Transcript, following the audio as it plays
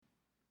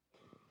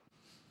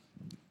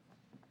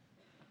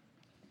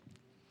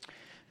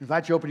I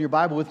invite you to open your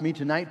Bible with me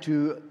tonight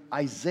to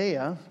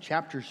Isaiah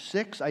chapter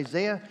 6.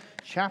 Isaiah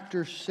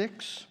chapter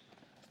 6.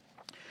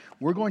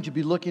 We're going to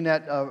be looking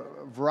at a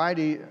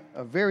variety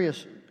of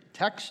various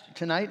texts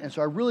tonight, and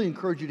so I really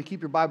encourage you to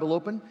keep your Bible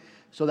open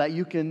so that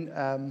you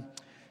can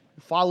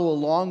follow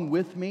along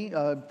with me.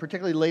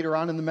 Particularly later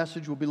on in the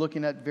message, we'll be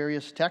looking at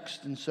various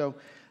texts, and so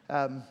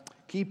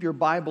keep your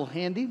Bible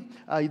handy.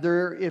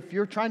 If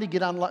you're trying to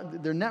get online,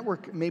 their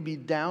network may be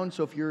down,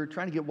 so if you're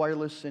trying to get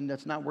wireless and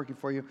that's not working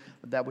for you,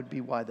 that would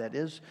be why that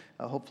is.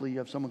 Hopefully you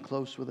have someone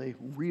close with a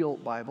real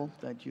Bible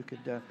that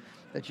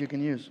you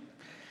can use.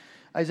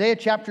 Isaiah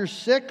chapter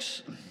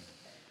 6.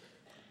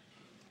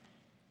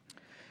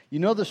 You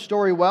know the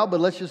story well, but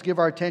let's just give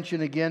our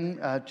attention again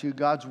to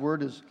God's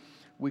Word as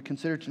we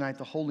consider tonight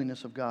the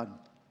holiness of God.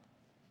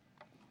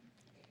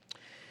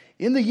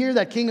 In the year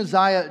that King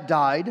Uzziah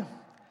died,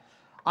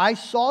 I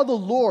saw the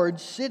Lord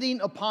sitting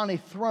upon a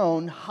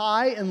throne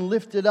high and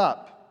lifted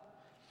up,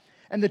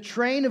 and the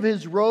train of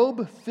his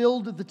robe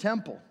filled the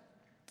temple.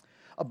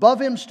 Above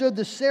him stood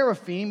the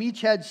seraphim.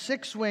 Each had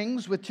 6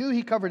 wings. With 2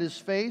 he covered his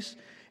face,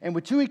 and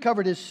with 2 he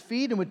covered his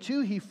feet, and with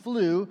 2 he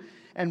flew.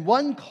 And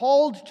one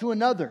called to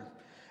another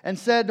and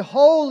said,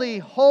 Holy,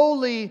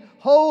 holy,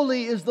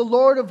 holy is the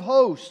Lord of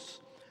hosts.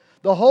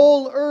 The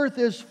whole earth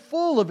is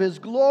full of his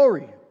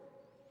glory.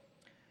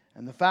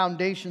 And the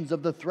foundations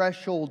of the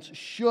thresholds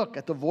shook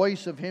at the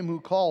voice of him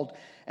who called,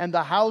 and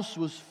the house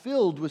was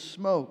filled with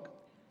smoke.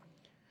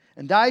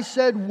 And I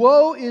said,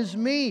 Woe is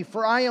me,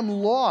 for I am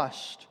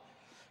lost.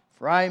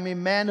 For I am a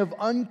man of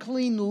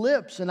unclean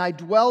lips, and I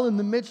dwell in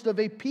the midst of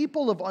a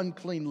people of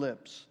unclean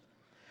lips.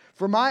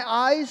 For my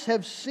eyes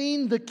have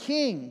seen the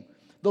King,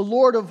 the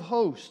Lord of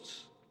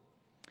hosts.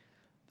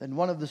 Then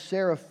one of the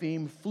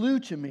seraphim flew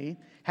to me,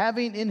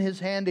 having in his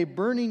hand a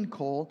burning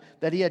coal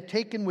that he had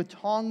taken with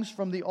tongs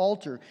from the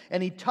altar.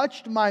 And he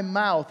touched my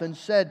mouth and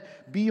said,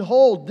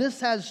 Behold,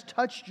 this has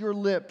touched your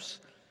lips.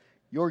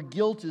 Your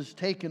guilt is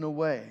taken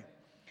away,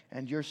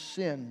 and your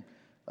sin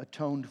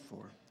atoned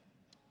for.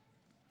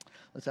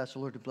 Let's ask the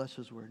Lord to bless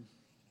His word.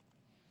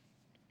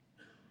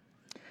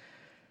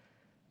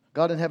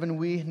 God in heaven,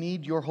 we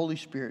need your Holy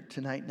Spirit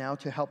tonight now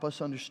to help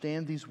us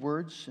understand these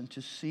words and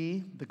to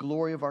see the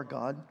glory of our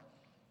God.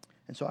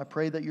 And so I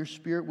pray that your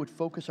Spirit would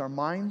focus our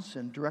minds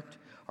and direct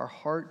our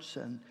hearts.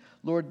 And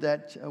Lord,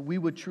 that we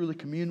would truly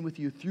commune with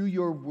you through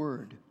your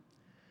word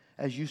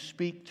as you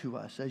speak to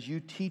us, as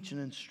you teach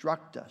and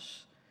instruct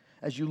us,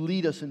 as you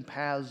lead us in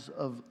paths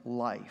of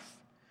life.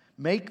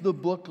 Make the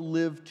book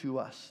live to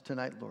us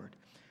tonight, Lord.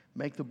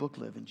 Make the book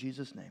live. In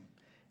Jesus' name,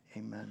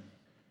 amen.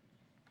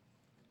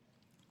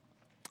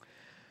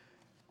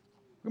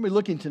 We're going to be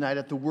looking tonight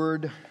at the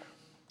word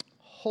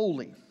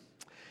holy.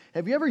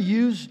 Have you ever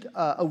used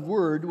a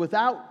word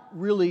without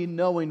really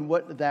knowing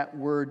what that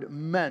word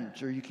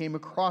meant, or you came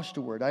across the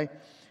word?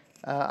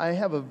 I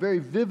have a very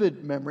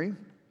vivid memory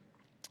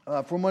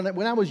from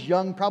when I was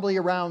young, probably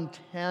around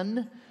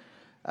 10.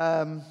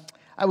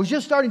 I was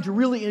just starting to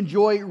really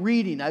enjoy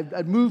reading.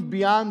 I'd moved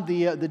beyond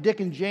the Dick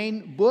and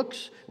Jane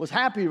books. Was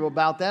happy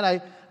about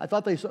that. I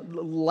thought they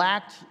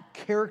lacked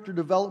character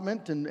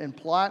development and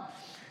plot,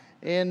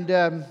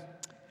 and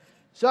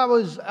so I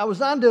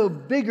was on to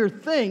bigger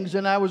things,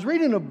 and I was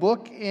reading a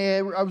book,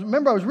 and I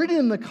was reading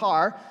in the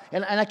car,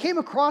 and I came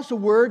across a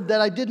word that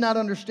I did not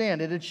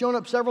understand. It had shown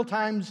up several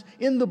times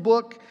in the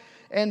book,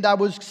 and I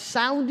was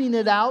sounding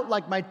it out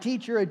like my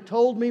teacher had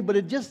told me, but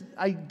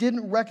I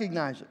didn't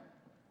recognize it.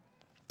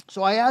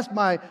 So I asked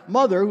my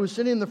mother, who was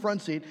sitting in the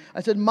front seat,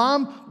 I said,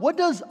 Mom, what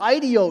does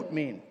idiot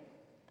mean?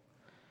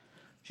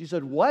 She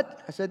said,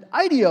 what? I said,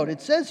 idiot.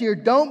 It says here,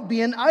 don't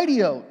be an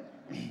idiot.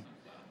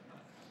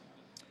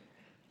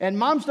 And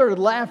Mom started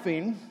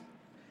laughing,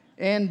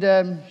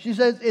 and she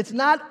says, it's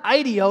not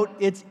idiot,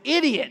 it's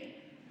idiot.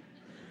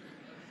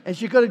 And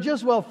she could have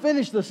just well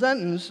finished the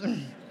sentence.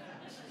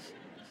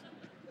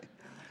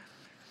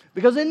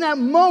 Because in that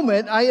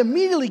moment, I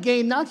immediately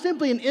gained not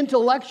simply an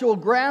intellectual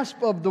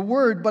grasp of the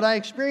word, but I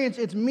experienced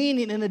its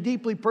meaning in a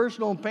deeply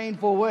personal and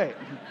painful way.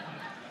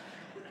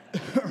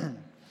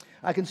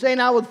 I can say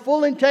now with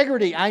full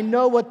integrity, I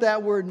know what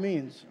that word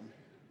means.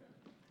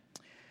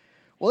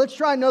 Well, let's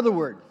try another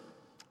word.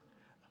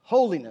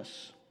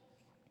 Holiness.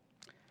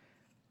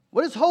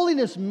 What does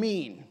holiness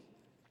mean?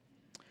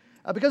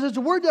 Because it's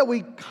a word that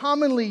we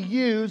commonly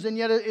use, and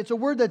yet it's a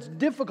word that's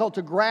difficult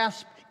to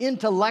grasp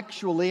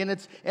intellectually, and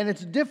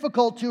it's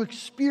difficult to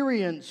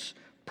experience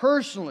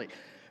personally.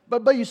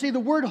 But you see, the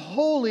word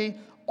holy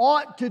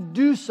ought to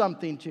do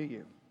something to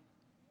you.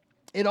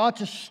 It ought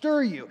to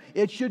stir you.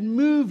 It should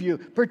move you,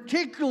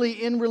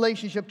 particularly in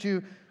relationship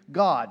to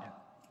God.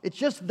 It's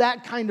just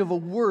that kind of a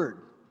word.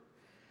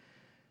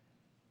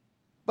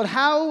 But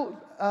how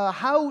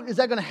is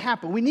that going to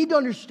happen? We need to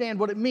understand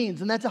what it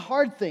means, and that's a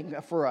hard thing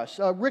for us.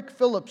 Rick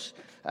Phillips,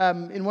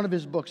 in one of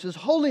his books, says,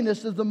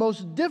 holiness is the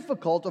most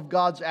difficult of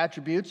God's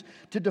attributes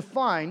to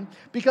define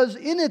because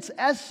in its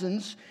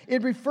essence,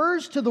 it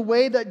refers to the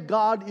way that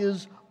God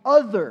is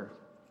other,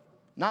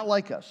 not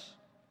like us.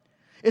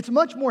 It's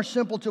much more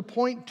simple to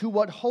point to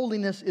what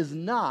holiness is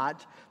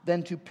not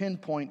than to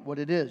pinpoint what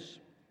it is.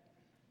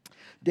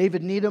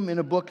 David Needham, in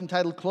a book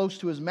entitled Close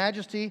to His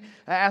Majesty,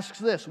 asks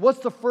this: what's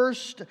the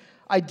first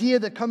idea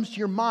that comes to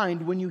your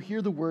mind when you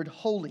hear the word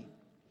holy?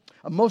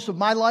 Most of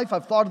my life,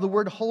 I've thought of the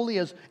word holy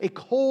as a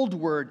cold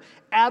word,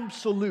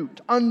 absolute,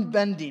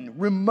 unbending,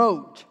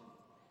 remote,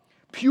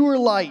 pure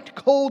light,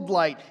 cold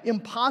light,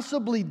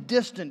 impossibly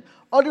distant,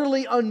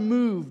 utterly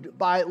unmoved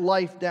by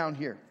life down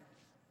here.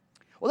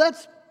 Well,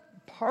 that's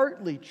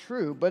partly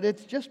true, but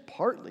it's just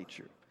partly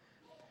true.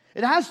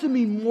 It has to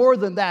mean more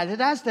than that. It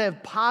has to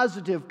have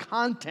positive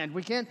content.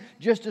 We can't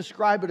just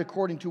describe it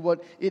according to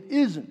what it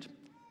isn't.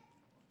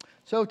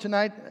 So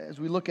tonight, as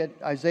we look at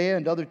Isaiah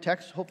and other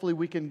texts, hopefully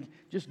we can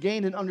just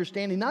gain an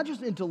understanding, not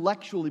just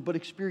intellectually, but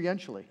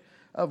experientially,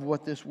 of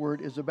what this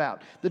word is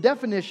about. The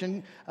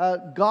definition,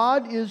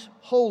 God is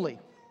holy.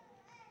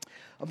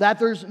 Of that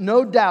there's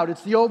no doubt.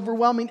 It's the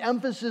overwhelming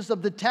emphasis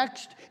of the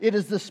text. It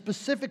is the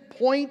specific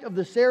point of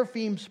the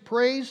seraphim's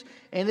praise,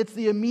 and it's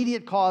the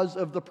immediate cause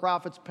of the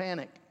prophet's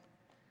panic.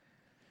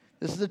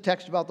 This is a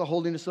text about the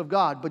holiness of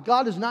God. But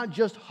God is not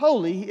just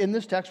holy. In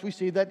this text, we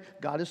see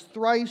that God is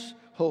thrice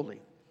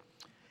holy.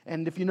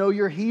 And if you know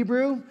your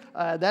Hebrew,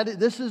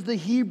 this is the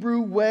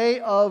Hebrew way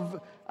of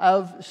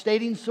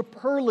stating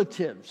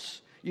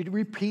superlatives. You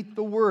repeat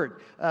the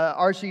word.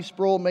 R.C.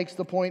 Sproul makes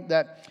the point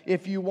that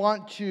if you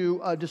want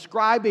to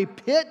describe a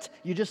pit,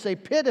 you just say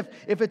pit.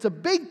 If it's a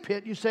big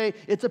pit, you say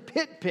it's a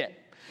pit.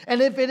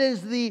 And if it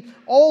is the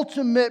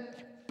ultimate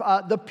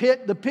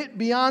the pit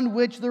beyond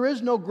which there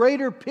is no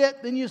greater pit,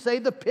 then you say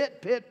the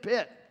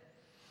pit.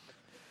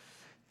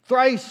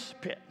 Thrice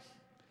pit.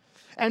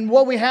 And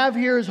what we have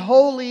here is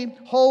holy,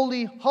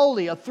 holy,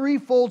 holy, a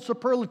threefold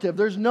superlative.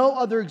 There's no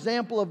other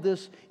example of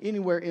this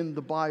anywhere in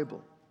the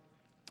Bible.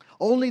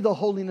 Only the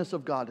holiness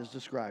of God is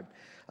described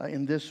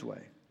in this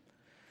way.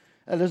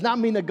 That does not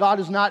mean that God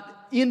is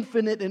not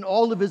infinite in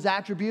all of His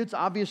attributes.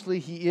 Obviously,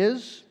 He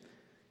is.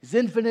 He's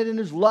infinite in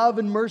His love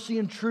and mercy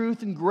and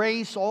truth and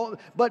grace.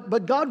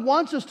 But God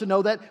wants us to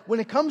know that when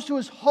it comes to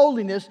His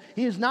holiness,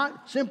 He is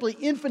not simply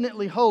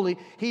infinitely holy.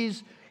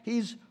 He's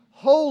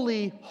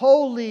holy,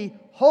 holy,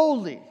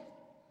 holy.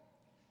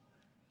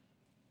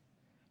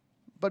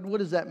 But what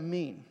does that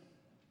mean?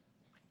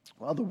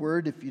 Well, the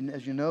word,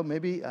 as you know,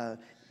 maybe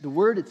the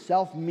word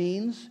itself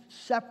means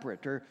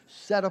separate or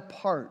set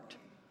apart.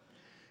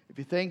 If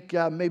you think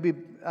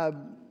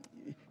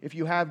if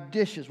you have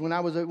dishes, when I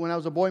was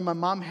a boy, my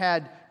mom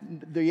had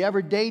the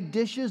everyday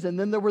dishes, and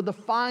then there were the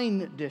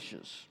fine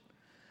dishes.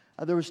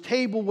 There was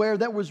tableware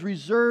that was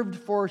reserved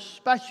for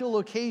special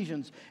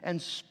occasions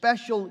and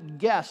special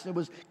guests. It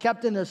was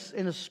kept in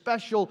a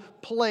special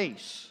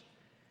place.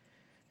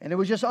 And it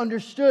was just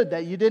understood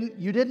that you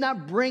did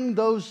not bring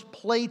those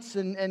plates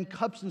and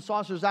cups and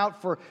saucers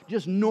out for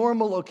just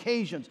normal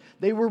occasions.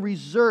 They were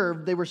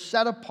reserved. They were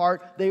set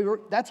apart.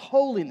 That's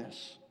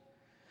holiness.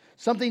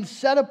 Something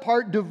set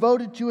apart,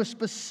 devoted to a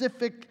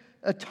specific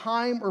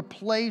time or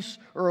place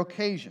or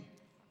occasion.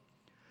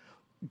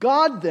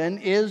 God then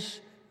is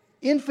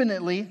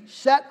infinitely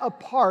set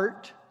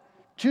apart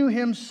to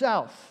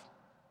Himself.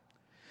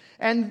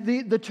 And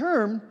the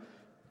term,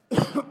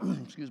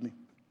 excuse me,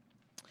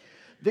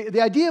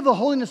 the idea of the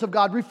holiness of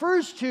God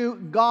refers to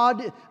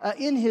God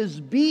in His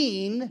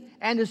being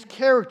and His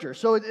character.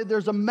 So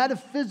there's a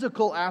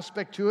metaphysical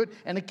aspect to it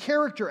and a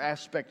character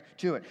aspect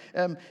to it.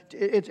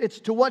 It's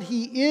to what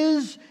He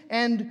is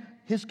and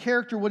His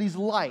character, what He's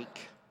like.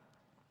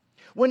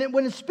 When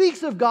it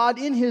speaks of God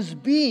in His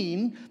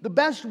being, the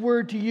best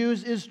word to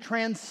use is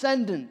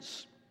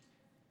transcendence.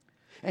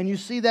 And you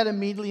see that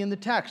immediately in the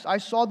text. I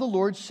saw the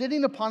Lord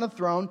sitting upon a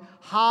throne,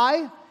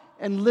 high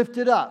and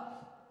lifted up.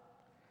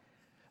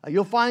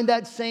 You'll find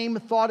that same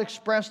thought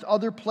expressed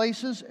other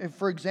places.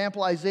 For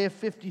example, Isaiah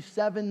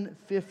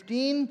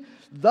 57:15.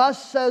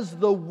 Thus says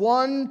the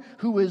one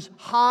who is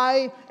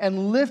high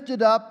and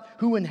lifted up,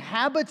 who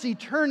inhabits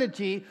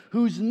eternity,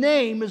 whose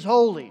name is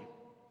holy.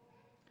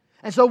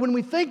 And so when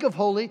we think of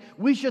holy,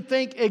 we should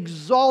think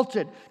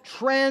exalted,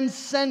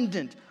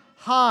 transcendent,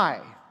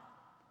 high.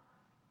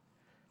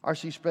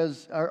 R.C.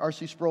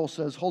 Sproul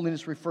says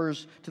holiness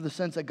refers to the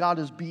sense that God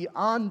is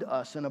beyond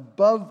us and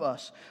above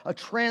us. A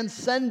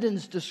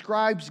transcendence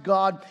describes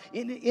God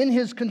in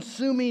His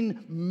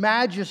consuming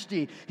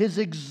majesty, His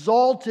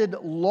exalted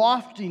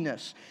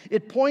loftiness.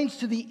 It points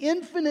to the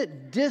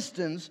infinite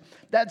distance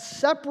that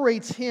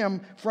separates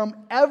Him from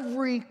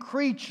every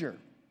creature.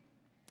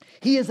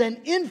 He is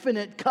an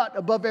infinite cut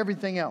above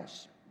everything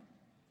else.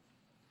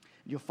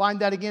 You'll find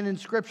that again in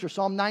Scripture.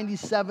 Psalm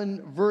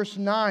 97, verse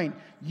 9.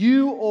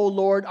 You, O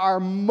Lord, are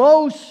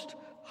most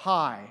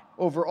high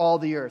over all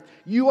the earth.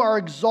 You are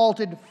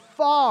exalted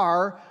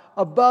far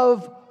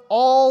above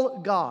all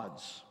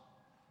gods.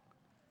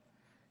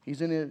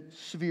 He's in a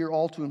sphere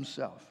all to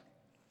Himself.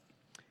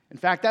 In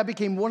fact, that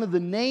became one of the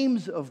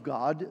names of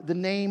God, the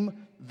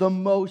name the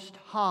Most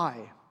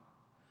High.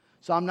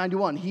 Psalm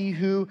 91, He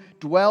who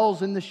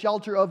dwells in the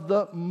shelter of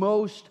the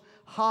Most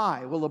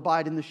High will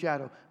abide in the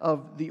shadow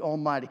of the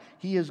Almighty.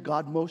 He is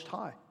God Most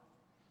High.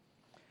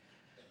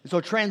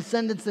 So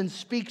transcendence then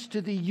speaks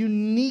to the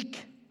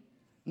uniqueness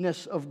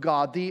of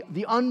God,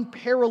 the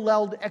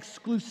unparalleled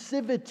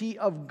exclusivity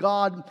of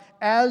God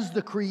as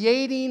the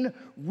creating,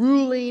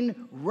 ruling,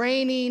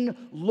 reigning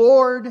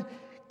Lord,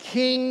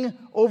 King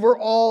over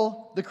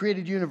all the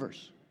created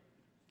universe.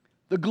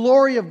 The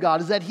glory of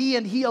God is that He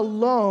and He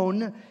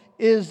alone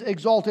is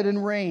exalted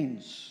and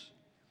reigns.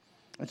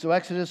 And so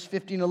Exodus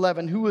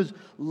 15:11, who is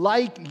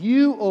like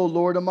you, O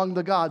Lord, among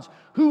the gods?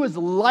 Who is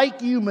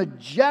like you,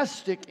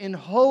 majestic in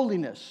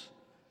holiness?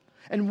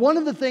 And one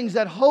of the things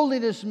that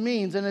holiness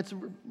means, and it's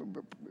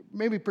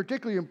maybe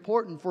particularly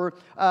important for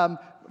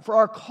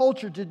our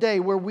culture today,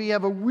 where we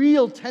have a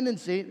real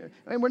tendency,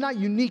 and we're not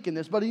unique in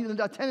this, but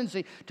a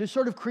tendency to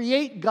sort of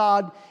create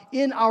God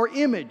in our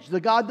image.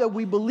 The God that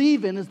we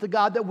believe in is the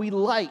God that we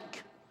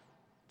like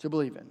to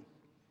believe in.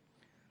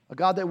 A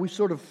God that we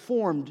sort of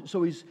formed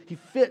so He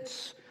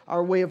fits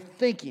our way of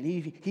thinking.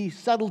 He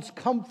settles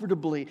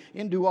comfortably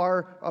into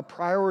our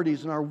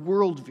priorities and our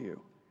worldview.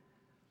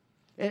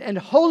 And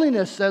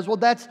holiness says, well,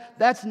 that's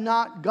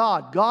not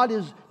God. God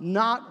is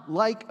not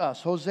like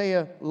us.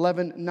 Hosea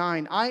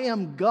 11:9. I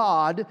am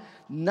God,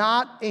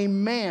 not a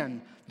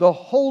man, the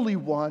Holy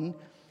One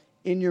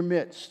in your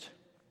midst.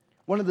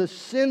 One of the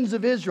sins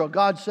of Israel,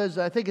 God says,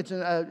 I think it's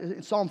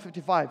in Psalm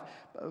 55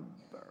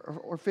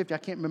 or 50, I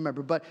can't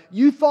remember, but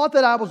you thought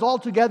that I was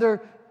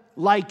altogether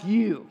like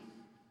you.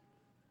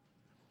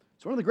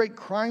 It's one of the great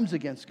crimes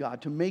against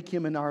God to make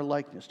Him in our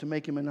likeness, to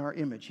make Him in our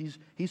image.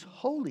 He's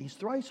holy. He's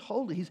thrice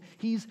holy.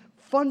 He's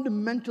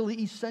fundamentally,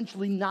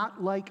 essentially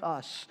not like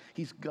us.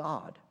 He's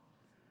God.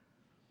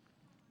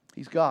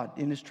 He's God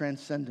in His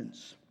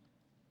transcendence.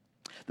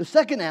 The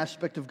second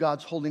aspect of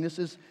God's holiness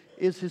is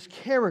His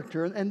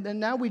character. And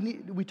now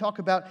we talk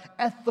about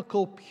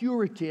ethical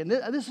purity. And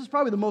this is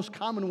probably the most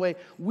common way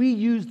we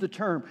use the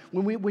term.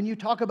 When you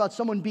talk about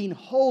someone being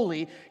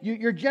holy,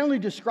 you're generally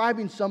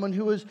describing someone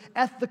who is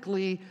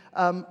ethically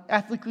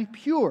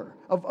pure,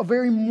 a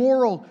very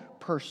moral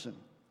person.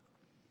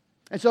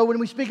 And so when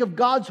we speak of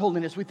God's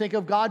holiness, we think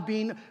of God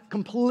being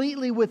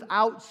completely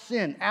without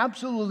sin,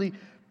 absolutely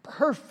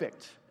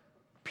perfect,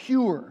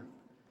 pure.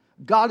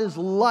 God is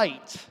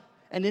light,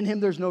 and in Him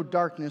there's no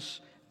darkness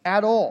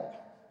at all.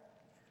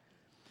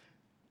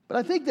 But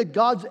I think that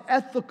God's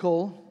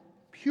ethical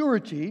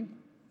purity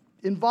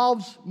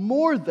involves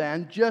more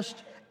than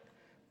just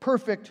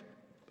perfect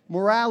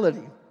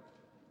morality.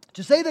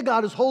 To say that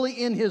God is holy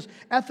in His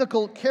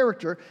ethical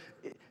character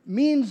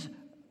means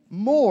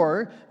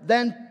more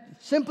than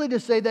simply to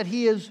say that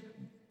He is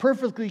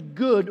perfectly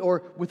good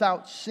or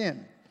without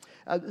sin.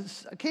 I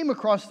came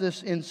across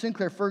this in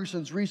Sinclair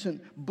Ferguson's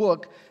recent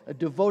book,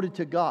 Devoted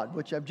to God,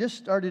 which I've just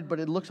started, but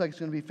it looks like it's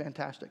going to be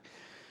fantastic.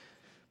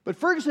 But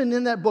Ferguson,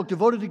 in that book,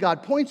 Devoted to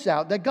God, points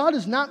out that God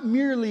is not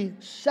merely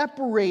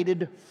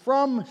separated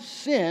from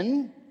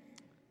sin,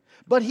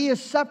 but He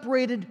is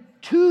separated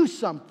to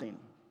something.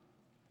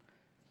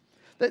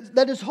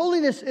 That His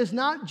holiness is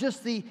not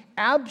just the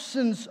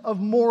absence of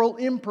moral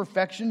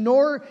imperfection,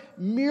 nor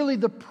merely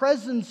the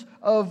presence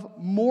of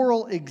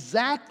moral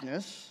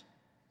exactness.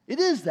 It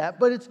is that,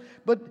 but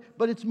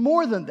it's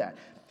more than that.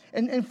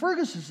 And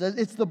Ferguson says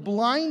it's the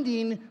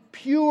blinding,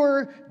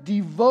 pure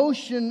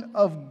devotion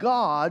of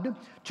God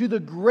to the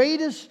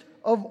greatest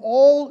of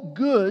all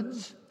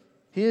goods,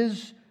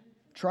 His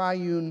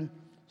triune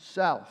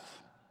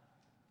self.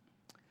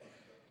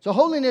 So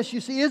holiness,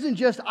 you see, isn't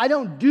just, I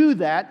don't do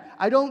that,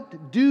 I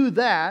don't do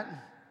that.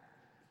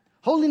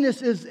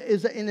 Holiness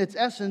is in its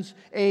essence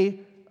a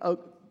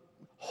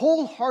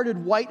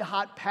wholehearted,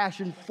 white-hot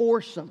passion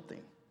for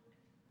something.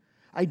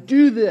 I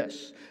do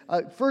this.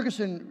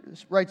 Ferguson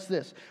writes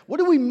this. What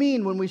do we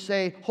mean when we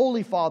say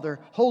Holy Father,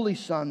 Holy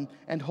Son,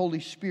 and Holy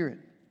Spirit?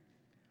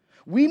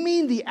 We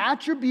mean the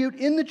attribute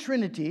in the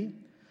Trinity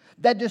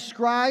that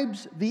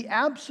describes the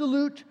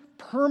absolute,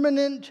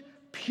 permanent,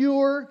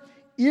 pure,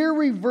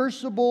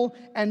 irreversible,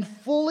 and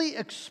fully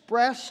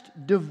expressed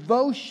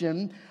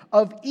devotion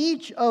of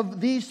each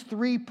of these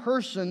three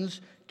persons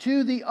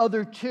to the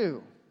other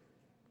two.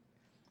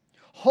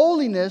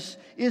 Holiness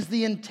is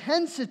the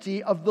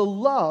intensity of the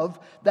love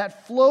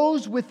that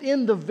flows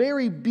within the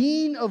very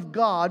being of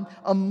God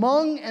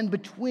among and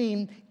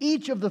between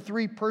each of the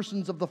three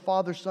persons of the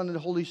Father, Son, and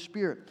Holy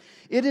Spirit.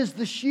 It is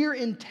the sheer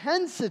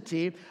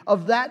intensity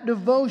of that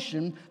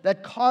devotion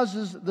that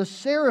causes the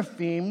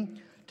seraphim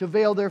to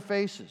veil their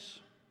faces.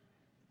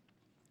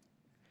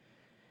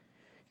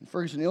 And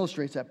Ferguson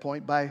illustrates that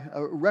point by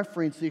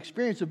referencing the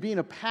experience of being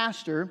a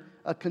pastor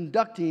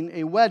conducting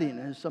a wedding.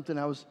 And it's something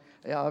I was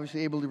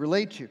obviously able to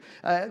relate to.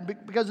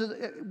 Because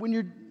when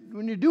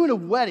you're doing a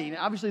wedding,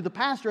 obviously the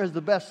pastor has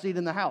the best seat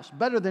in the house,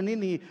 better than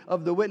any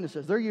of the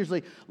witnesses. They're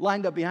usually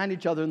lined up behind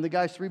each other, and the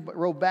guy's 3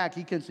 row back,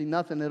 he can see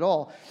nothing at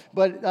all.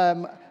 But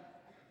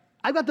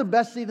I've got the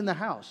best seat in the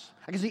house.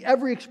 I can see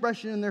every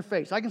expression in their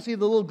face. I can see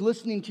the little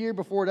glistening tear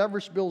before it ever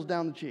spills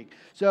down the cheek.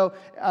 So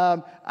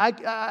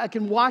I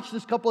can watch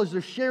this couple as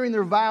they're sharing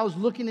their vows,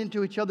 looking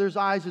into each other's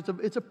eyes.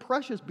 It's a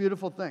precious,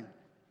 beautiful thing.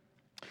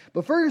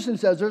 But Ferguson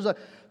says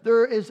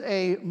there is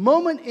a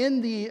moment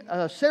in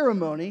the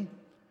ceremony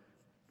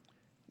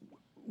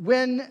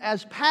when,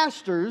 as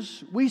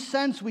pastors, we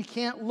sense we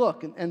can't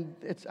look, and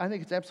I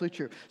think it's absolutely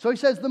true. So he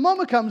says, the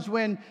moment comes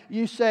when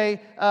you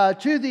say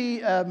to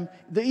the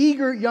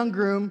eager young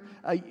groom,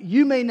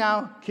 you may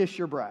now kiss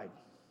your bride.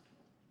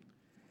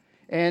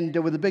 And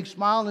with a big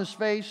smile on his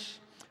face,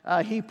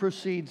 he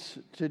proceeds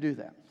to do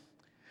that.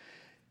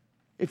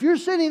 If you're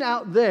sitting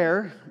out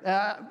there,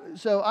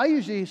 so I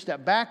usually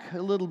step back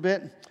a little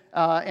bit,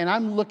 and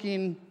I'm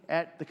looking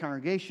at the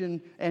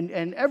congregation,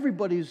 and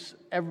everybody's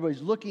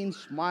looking,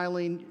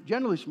 smiling,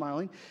 generally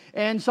smiling,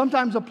 and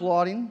sometimes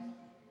applauding.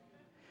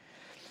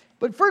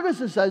 But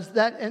Ferguson says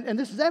that, and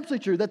this is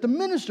absolutely true, that the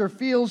minister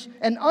feels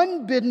an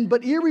unbidden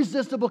but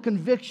irresistible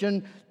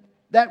conviction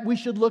that we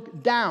should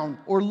look down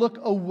or look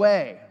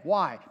away.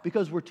 Why?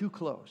 Because we're too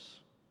close.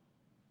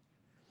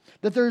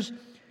 That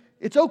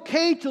it's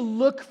okay to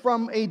look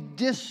from a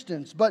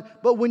distance,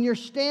 but when you're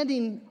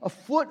standing a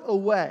foot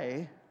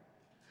away,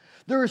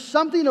 there is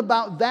something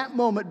about that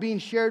moment being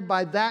shared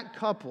by that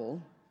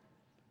couple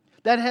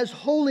that has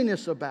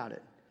holiness about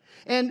it.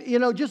 And,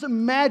 just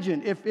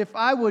imagine if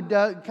I would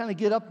kind of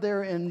get up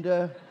there and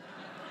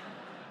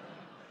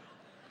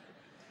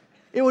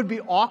it would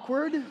be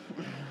awkward.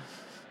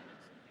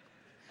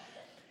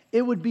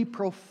 It would be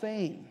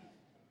profane.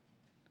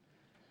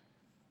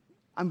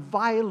 I'm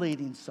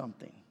violating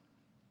something.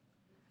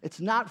 It's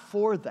not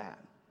for that.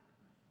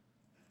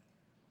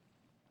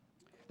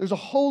 There's a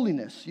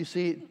holiness, you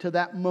see, to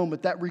that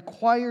moment that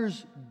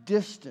requires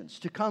distance,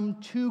 to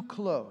come too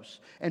close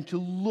and to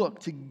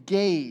look, to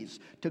gaze,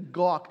 to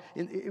gawk.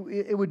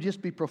 It would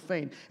just be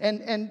profane.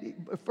 And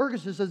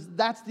Ferguson says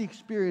that's the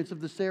experience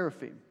of the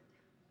seraphim.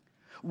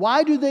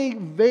 Why do they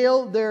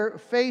veil their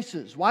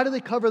faces? Why do they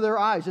cover their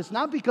eyes? It's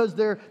not because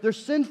they're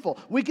sinful.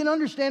 We can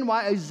understand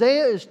why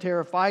Isaiah is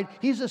terrified.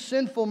 He's a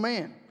sinful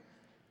man.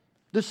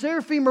 The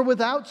seraphim are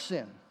without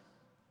sin.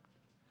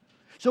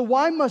 So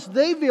why must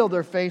they veil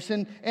their face?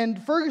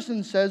 And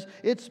Ferguson says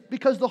it's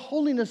because the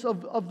holiness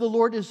of the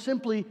Lord is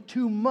simply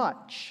too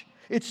much.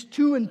 It's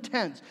too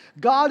intense.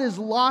 God is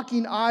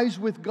locking eyes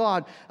with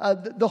God.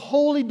 The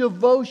holy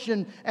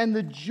devotion and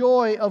the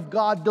joy of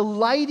God,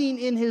 delighting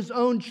in His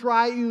own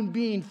triune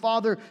being,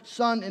 Father,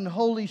 Son, and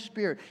Holy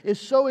Spirit, is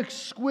so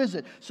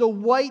exquisite, so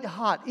white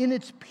hot in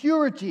its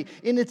purity,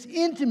 in its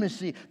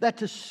intimacy, that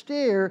to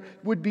stare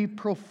would be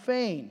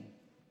profane.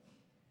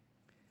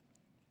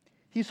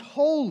 He's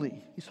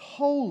holy. He's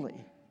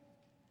holy.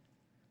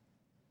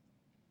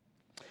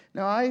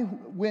 Now, I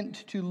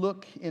went to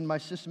look in my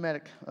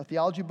systematic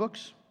theology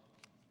books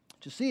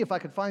to see if I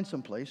could find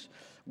some place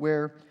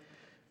where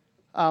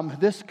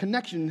this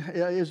connection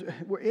is,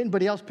 where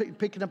anybody else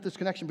picking up this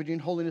connection between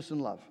holiness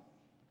and love.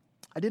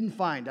 I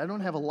don't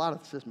have a lot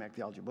of systematic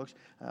theology books,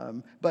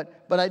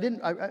 but I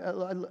didn't,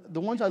 the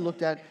ones I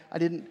looked at, I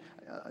didn't,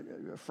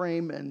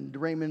 Frame and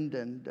Raymond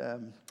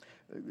and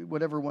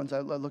whatever ones I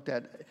looked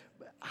at.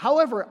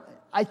 However,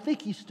 I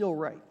think he's still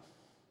right.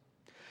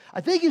 I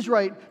think he's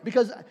right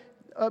because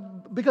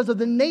of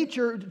the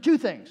nature, two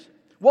things.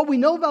 What we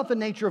know about the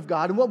nature of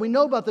God and what we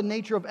know about the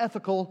nature of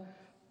ethical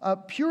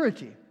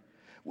purity.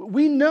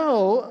 We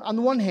know, on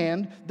the one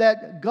hand,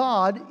 that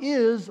God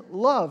is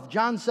love.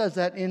 John says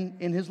that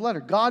in his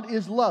letter. God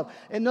is love.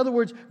 In other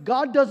words,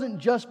 God doesn't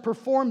just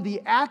perform the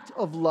act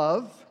of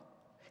love.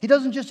 He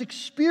doesn't just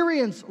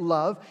experience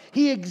love.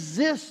 He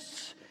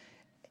exists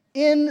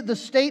in the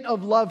state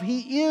of love.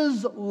 He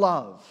is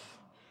love.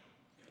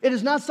 It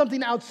is not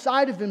something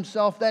outside of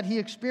himself that he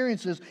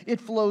experiences.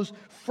 It flows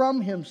from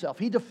himself.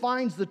 He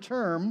defines the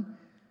term.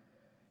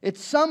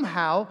 It's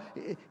somehow,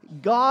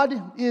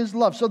 God is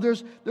love. So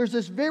there's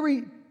this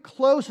very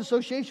close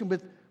association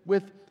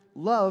with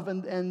love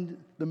and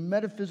the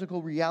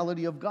metaphysical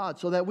reality of God,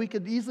 so that we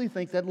could easily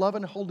think that love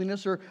and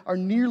holiness are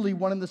nearly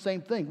one and the same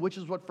thing, which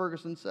is what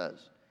Ferguson says.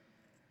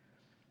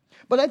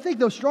 But I think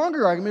the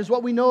stronger argument is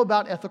what we know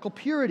about ethical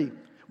purity.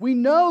 We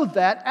know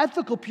that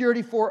ethical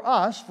purity for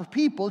us, for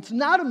people, it's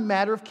not a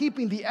matter of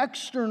keeping the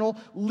external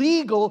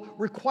legal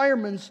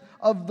requirements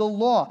of the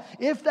law.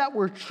 If that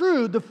were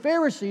true, the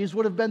Pharisees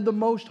would have been the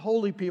most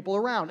holy people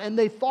around, and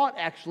they thought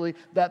actually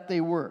that they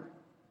were.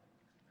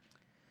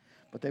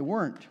 But they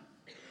weren't.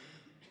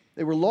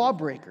 They were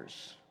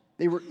lawbreakers.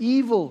 They were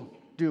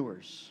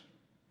evildoers.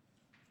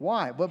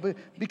 Why?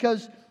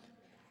 Because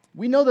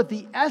we know that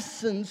the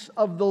essence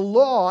of the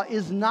law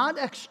is not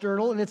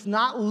external and it's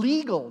not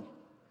legal.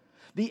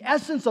 The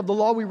essence of the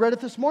law, we read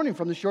it this morning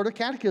from the Shorter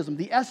Catechism.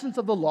 The essence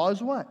of the law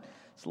is what?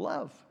 It's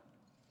love.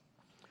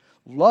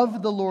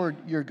 Love the Lord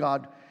your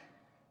God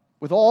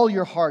with all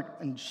your heart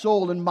and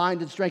soul and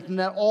mind and strength, and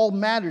that all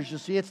matters, you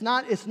see. It's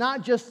not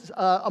just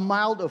a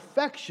mild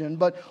affection,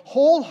 but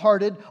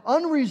wholehearted,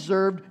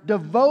 unreserved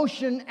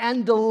devotion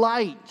and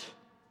delight.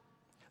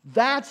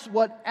 That's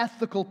what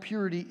ethical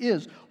purity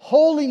is.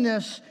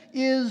 Holiness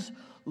is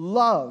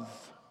love.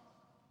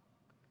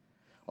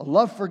 A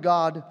love for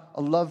God,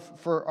 a love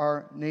for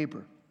our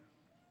neighbor.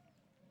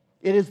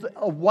 It is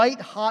a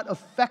white-hot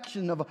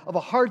affection of a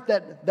heart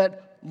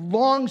that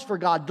longs for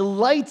God,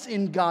 delights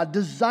in God,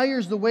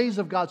 desires the ways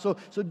of God.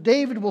 So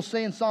David will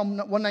say in Psalm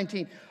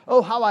 119,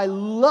 "Oh, how I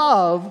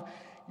love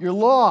your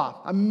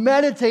law. I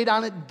meditate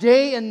on it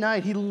day and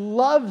night. He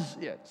loves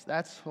it.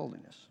 That's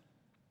holiness.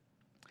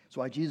 That's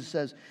why Jesus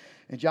says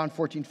in John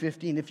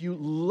 14:15, if you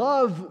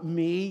love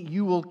me,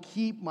 you will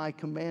keep my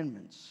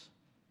commandments.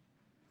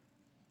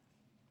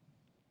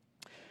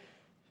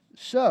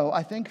 So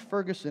I think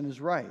Ferguson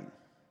is right.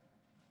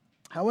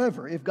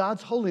 However, if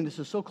God's holiness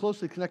is so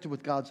closely connected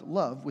with God's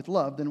love,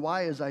 then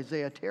why is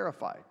Isaiah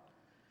terrified?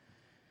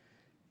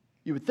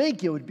 You would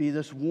think it would be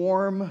this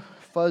warm,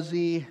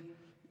 fuzzy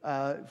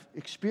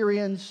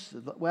experience.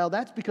 Well,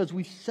 that's because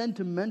we've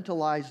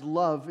sentimentalized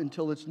love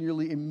until it's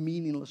nearly a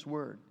meaningless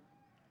word.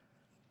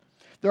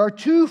 There are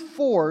 2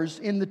 fours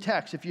in the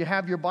text. If you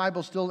have your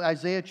Bible still,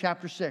 Isaiah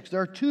chapter 6.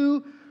 There are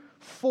 2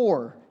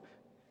 for,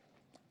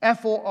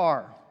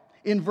 F-O-R,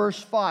 in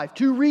verse 5.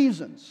 2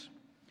 reasons.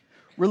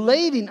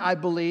 Relating, I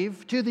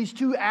believe, to these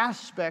 2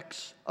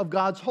 aspects of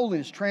God's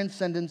holiness,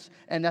 transcendence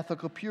and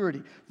ethical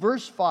purity.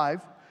 Verse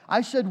 5,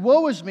 I said,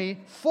 woe is me,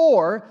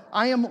 for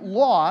I am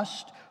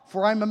lost,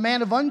 for I am a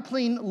man of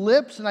unclean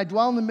lips, and I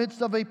dwell in the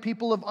midst of a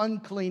people of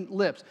unclean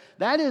lips.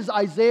 That is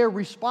Isaiah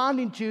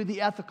responding to the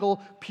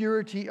ethical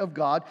purity of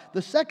God.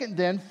 The second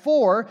then,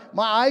 for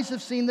my eyes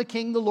have seen the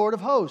King, the Lord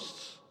of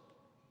hosts.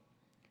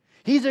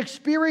 He's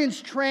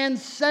experienced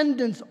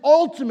transcendence,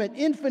 ultimate,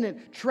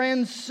 infinite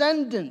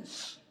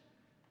transcendence.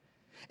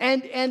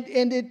 And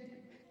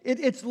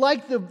it's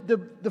like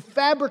the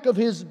fabric of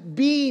his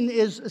being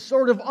is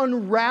sort of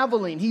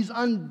unraveling. He's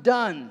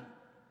undone.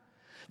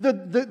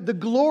 The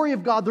glory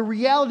of God, the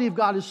reality of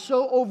God is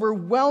so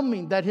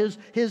overwhelming that his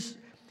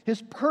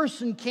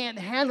person can't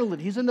handle it.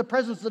 He's in the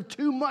presence of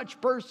too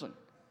much person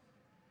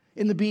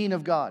in the being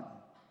of God.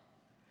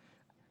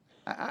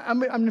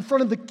 I'm in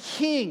front of the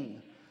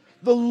King,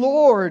 the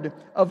Lord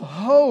of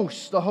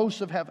hosts, the hosts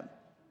of heaven.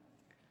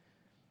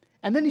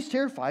 And then he's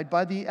terrified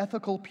by the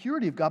ethical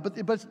purity of God.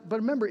 But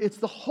remember, it's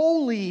the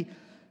holy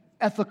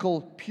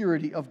ethical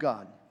purity of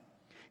God.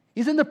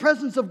 He's in the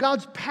presence of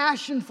God's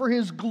passion for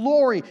His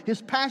glory,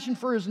 His passion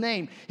for His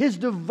name, His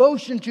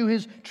devotion to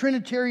His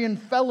Trinitarian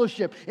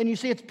fellowship. And you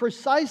see, it's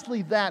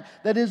precisely that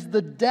is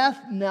the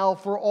death knell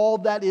for all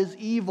that is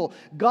evil.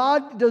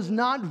 God does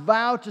not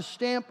vow to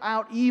stamp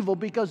out evil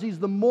because He's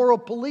the moral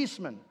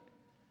policeman,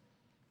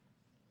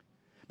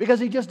 because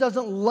He just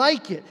doesn't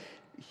like it.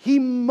 He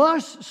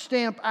must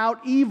stamp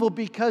out evil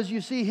because,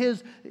 you see,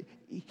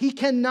 He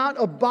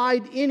cannot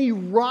abide any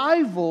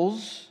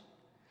rivals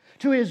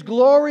to His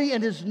glory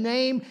and His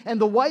name, and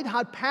the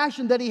white-hot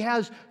passion that He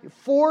has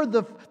for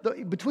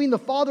between the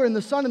Father and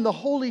the Son and the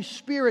Holy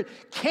Spirit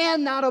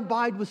cannot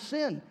abide with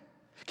sin,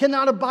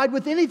 cannot abide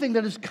with anything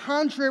that is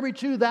contrary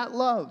to that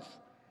love.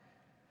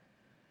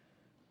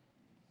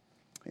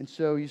 And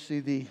so you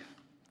see the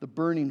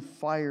burning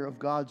fire of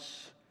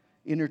God's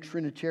inner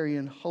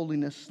Trinitarian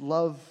holiness,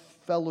 love,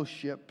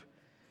 fellowship.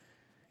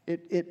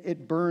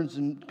 It burns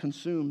and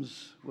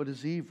consumes what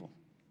is evil.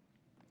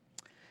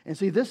 And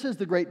see, this is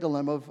the great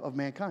dilemma of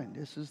mankind.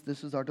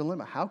 This is our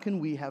dilemma. How can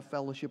we have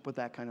fellowship with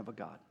that kind of a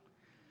God?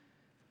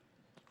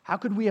 How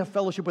could we have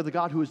fellowship with a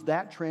God who is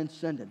that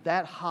transcendent,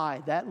 that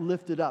high, that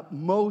lifted up,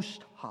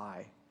 most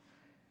high,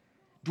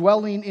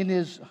 dwelling in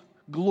His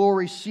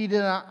glory,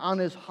 seated on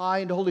His high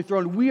and holy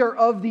throne? We are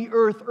of the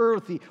earth,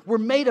 earthy. We're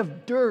made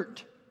of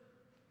dirt.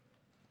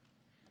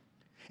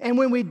 And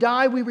when we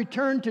die, we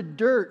return to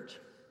dirt.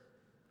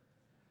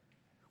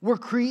 We're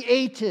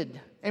created.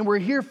 And we're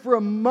here for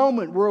a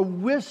moment. We're a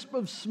wisp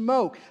of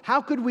smoke.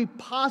 How could we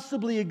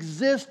possibly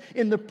exist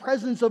in the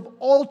presence of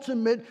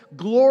ultimate,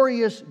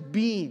 glorious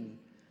being,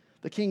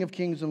 the King of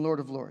Kings and Lord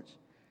of Lords?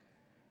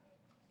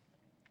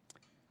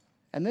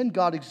 And then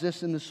God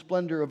exists in the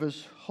splendor of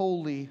His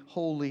holy,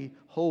 holy,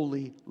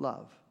 holy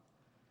love.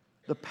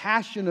 The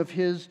passion of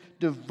His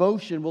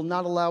devotion will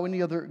not allow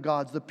any other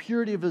gods. The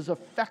purity of His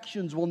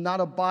affections will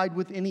not abide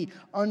with any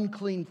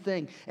unclean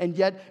thing. And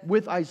yet,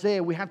 with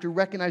Isaiah, we have to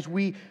recognize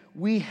we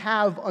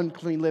have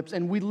unclean lips,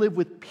 and we live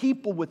with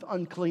people with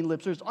unclean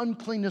lips. There's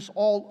uncleanness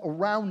all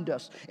around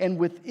us and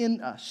within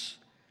us.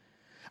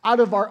 Out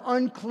of our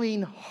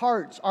unclean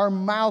hearts, our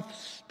mouth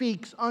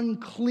speaks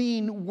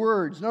unclean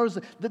words. Notice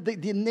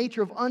the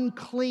nature of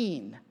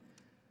unclean,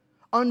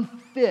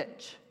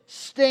 unfit,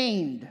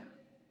 stained.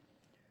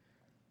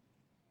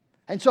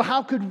 And so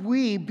how could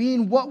we,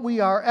 being what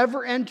we are,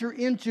 ever enter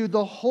into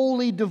the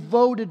holy,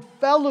 devoted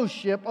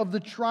fellowship of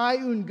the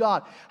triune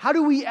God? How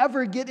do we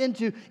ever get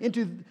into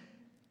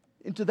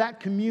that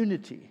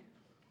community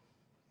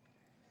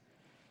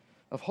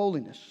of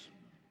holiness?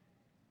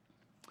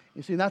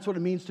 You see, and that's what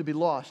it means to be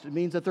lost. It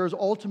means that there's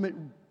ultimate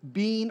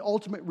being,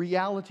 ultimate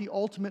reality,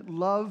 ultimate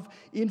love,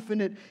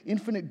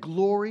 infinite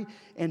glory,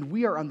 and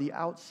we are on the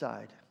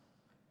outside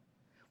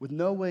with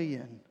no way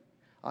in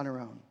on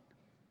our own.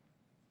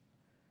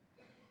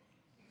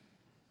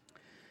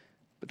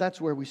 But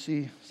that's where we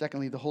see,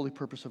 secondly, the holy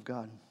purpose of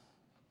God.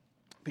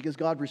 Because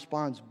God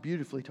responds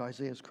beautifully to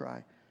Isaiah's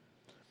cry.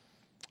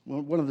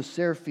 One of the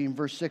seraphim,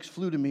 verse 6,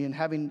 flew to me, and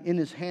having in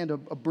his hand a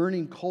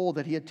burning coal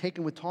that he had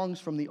taken with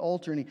tongs from the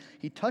altar, and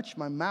he touched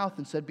my mouth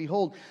and said,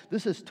 behold,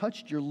 this has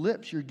touched your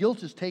lips. Your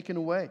guilt is taken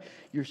away.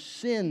 Your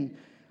sin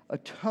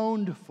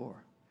atoned for.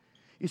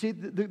 You see,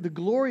 the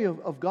glory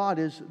of God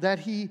is that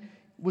He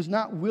was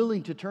not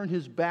willing to turn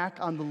His back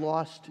on the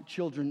lost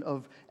children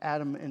of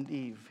Adam and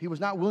Eve. He was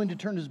not willing to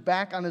turn His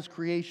back on His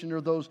creation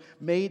or those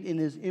made in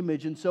His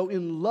image. And so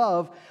in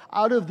love,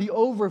 out of the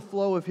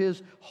overflow of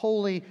His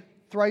holy,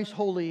 thrice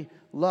holy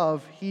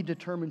love, He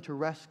determined to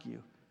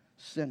rescue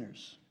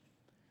sinners.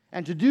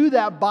 And to do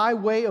that by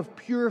way of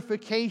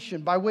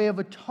purification, by way of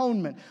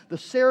atonement. The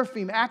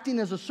seraphim, acting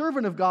as a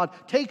servant of God,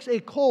 takes a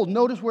coal.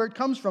 Notice where it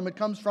comes from. It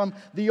comes from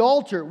the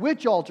altar.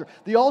 Which altar?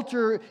 The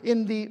altar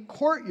in the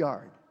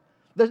courtyard.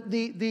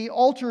 The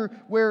altar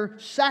where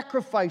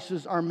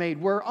sacrifices are made,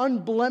 where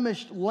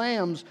unblemished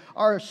lambs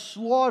are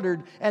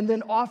slaughtered and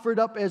then offered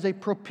up as a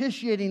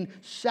propitiating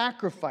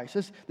sacrifice.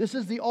 This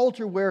is the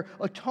altar where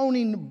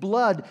atoning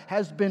blood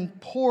has been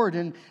poured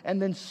and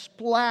then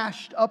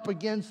splashed up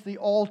against the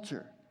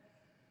altar.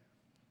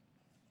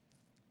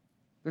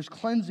 There's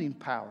cleansing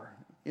power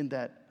in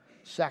that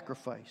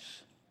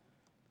sacrifice.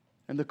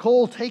 And the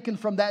coal taken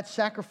from that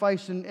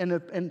sacrifice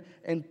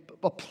and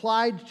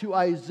applied to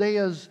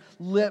Isaiah's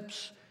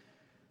lips,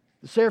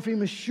 the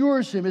seraphim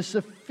assures him, is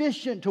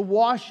sufficient to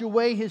wash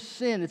away his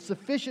sin. It's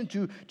sufficient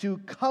to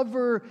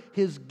cover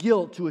his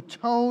guilt, to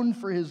atone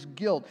for his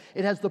guilt.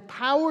 It has the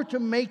power to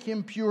make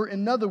him pure.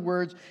 In other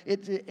words,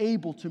 it's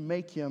able to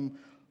make him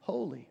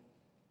holy.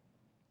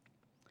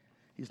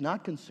 He's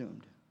not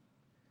consumed.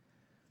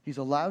 He's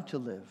allowed to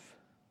live.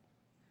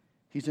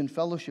 He's in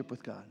fellowship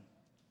with God.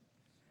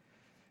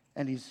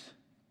 And he's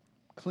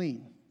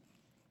clean.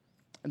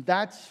 And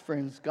that's,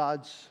 friends,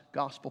 God's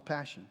gospel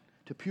passion.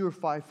 To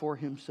purify for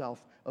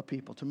Himself a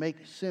people. To make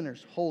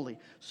sinners holy,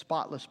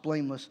 spotless,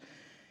 blameless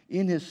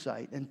in His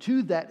sight. And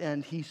to that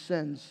end, He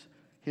sends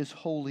His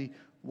Holy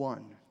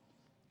One.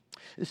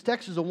 This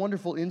text is a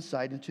wonderful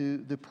insight into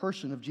the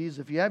person of Jesus.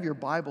 If you have your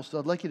Bible still,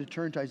 I'd like you to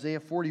turn to Isaiah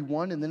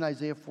 41 and then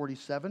Isaiah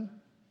 47.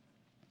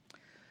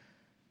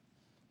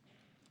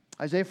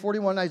 Isaiah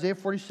 41, Isaiah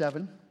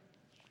 47.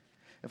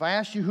 If I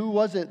asked you who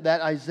was it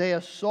that Isaiah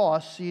saw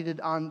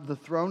seated on the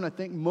throne, I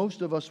think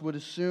most of us would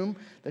assume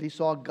that he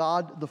saw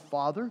God the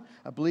Father.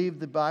 I believe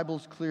the Bible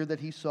is clear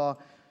that he saw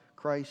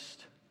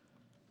Christ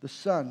the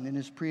Son in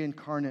His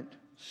pre-incarnate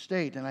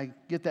state. And I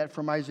get that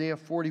from Isaiah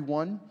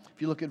 41.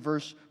 If you look at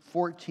verse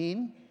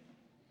 14.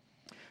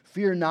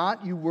 Fear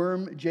not, you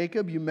worm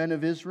Jacob, you men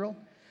of Israel.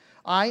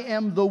 I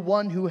am the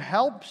one who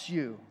helps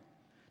you,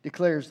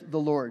 declares the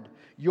Lord.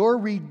 Your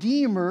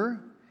Redeemer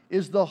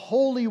is the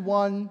Holy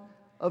One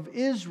of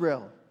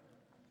Israel.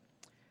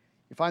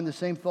 You find the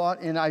same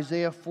thought in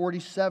Isaiah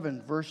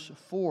 47, verse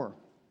 4. A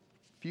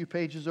few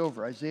pages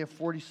over, Isaiah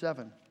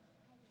 47.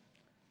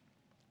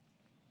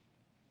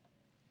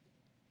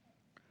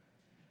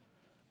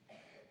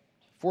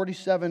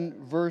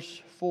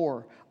 Verse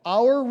 4.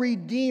 Our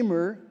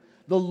Redeemer,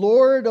 the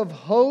Lord of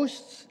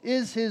hosts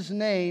is His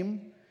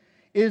name,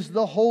 is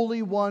the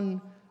Holy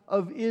One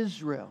of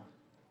Israel.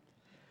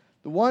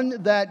 The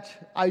one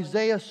that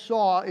Isaiah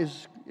saw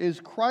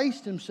is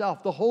Christ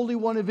Himself, the Holy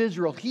One of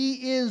Israel.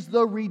 He is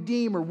the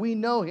Redeemer. We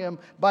know Him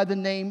by the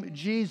name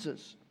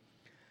Jesus.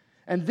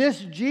 And this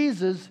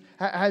Jesus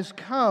has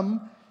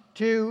come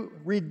to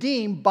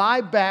redeem,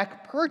 buy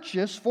back,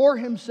 purchase for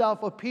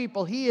Himself a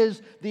people. He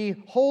is the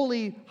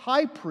holy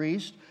high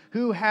priest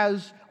who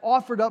has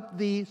offered up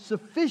the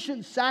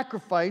sufficient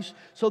sacrifice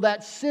so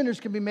that sinners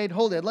can be made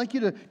holy. I'd like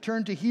you to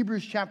turn to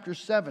Hebrews chapter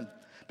 7.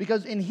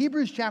 Because in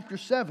Hebrews chapter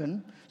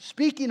 7,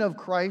 speaking of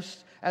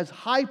Christ as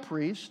high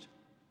priest,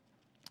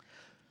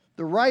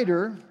 the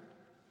writer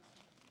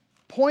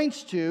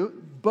points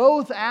to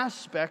both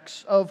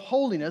aspects of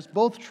holiness,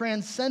 both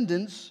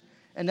transcendence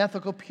and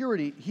ethical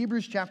purity.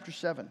 Hebrews chapter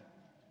 7.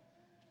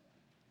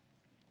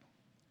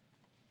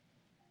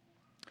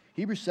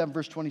 Hebrews 7,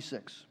 verse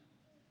 26.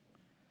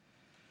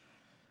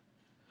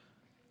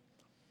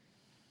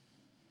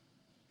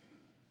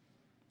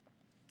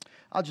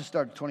 I'll just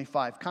start at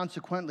 25.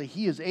 Consequently,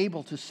 He is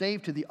able to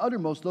save to the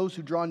uttermost those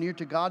who draw near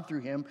to God through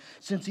Him,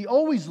 since He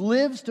always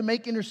lives to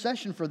make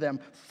intercession for them.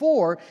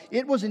 For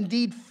it was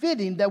indeed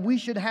fitting that we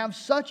should have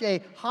such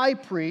a high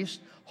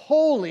priest,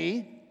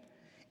 holy,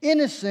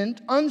 innocent,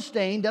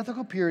 unstained,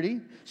 ethical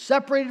purity,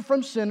 separated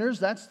from sinners,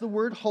 that's the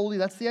word holy,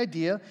 that's the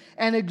idea,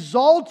 and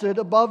exalted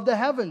above the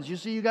heavens. You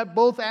see, you got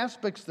both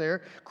aspects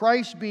there.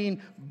 Christ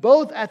being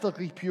both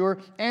ethically pure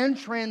and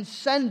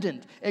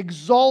transcendent,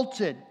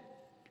 exalted.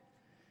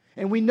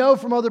 And we know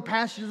from other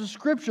passages of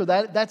Scripture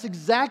that that's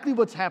exactly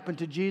what's happened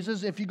to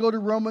Jesus. If you go to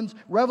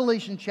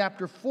Revelation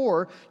chapter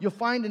 4, you'll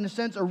find, in a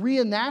sense, a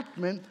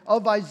reenactment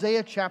of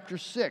Isaiah chapter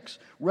 6.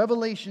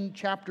 Revelation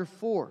chapter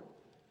 4.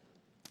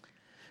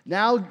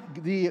 Now,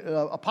 the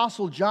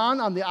Apostle John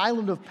on the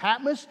island of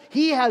Patmos,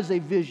 he has a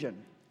vision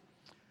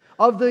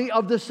of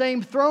the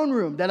same throne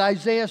room that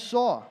Isaiah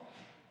saw.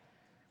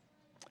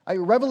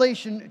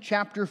 Revelation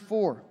chapter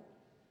 4.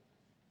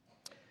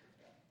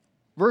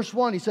 Verse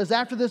 1, he says,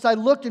 after this I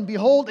looked, and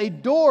behold, a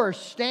door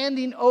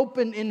standing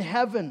open in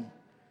heaven.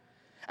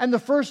 And the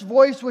first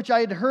voice which I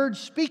had heard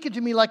speaking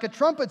to me like a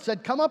trumpet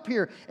said, "Come up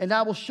here, and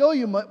I will show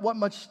you what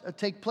must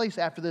take place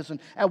after this."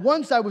 And at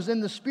once I was in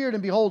the Spirit,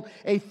 and behold,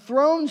 a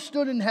throne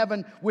stood in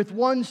heaven with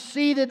one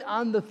seated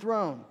on the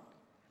throne.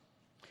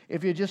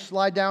 If you just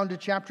slide down to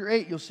chapter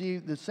 8, you'll see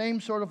the same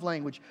sort of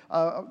language.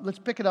 Let's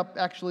pick it up,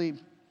 actually.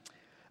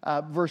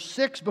 Verse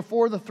 6,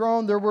 before the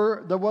throne there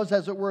was,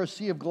 as it were, a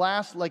sea of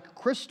glass like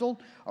crystal.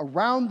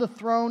 Around the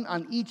throne,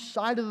 on each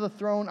side of the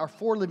throne, are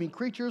 4 living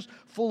creatures,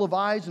 full of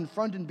eyes in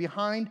front and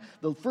behind.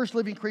 The first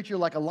living creature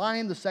like a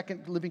lion, the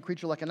second living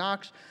creature like an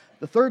ox,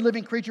 the third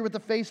living creature with the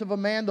face of a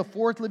man, the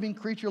fourth living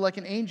creature like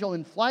an angel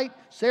in flight,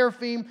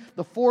 seraphim.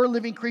 The 4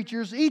 living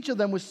creatures, each of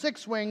them with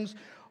 6 wings,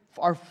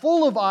 are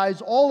full of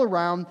eyes all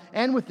around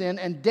and within,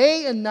 and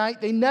day and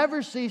night they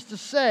never cease to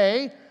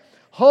say,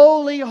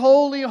 "Holy,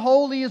 holy,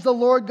 holy is the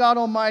Lord God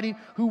Almighty,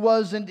 who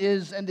was and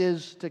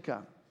is to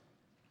come."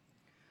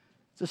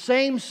 It's the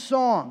same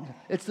song.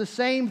 It's the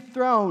same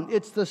throne.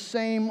 It's the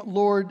same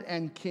Lord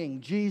and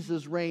King.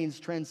 Jesus reigns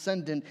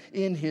transcendent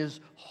in His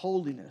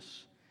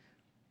holiness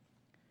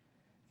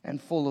and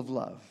full of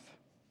love.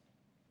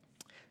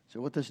 So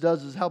what this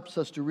does is helps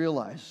us to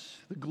realize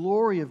the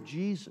glory of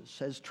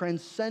Jesus as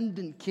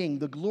transcendent King,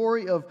 the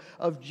glory of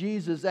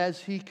Jesus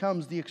as He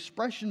comes, the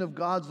expression of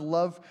God's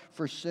love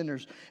for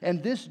sinners.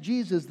 And this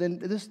Jesus, then,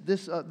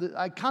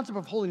 the concept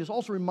of holiness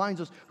also reminds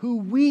us who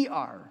we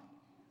are.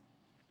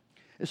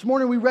 This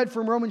morning we read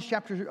from Romans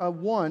chapter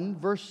 1,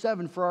 verse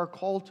 7 for our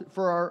call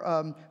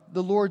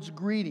the Lord's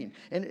greeting.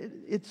 And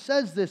it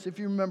says this, if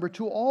you remember,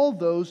 "To all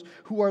those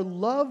who are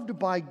loved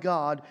by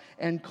God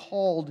and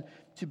called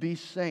to be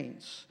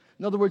saints."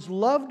 In other words,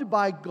 loved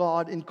by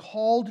God and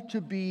called to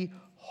be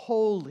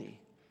holy.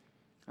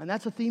 And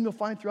that's a theme you'll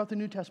find throughout the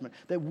New Testament.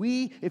 That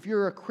if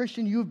you're a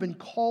Christian, you've been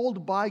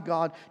called by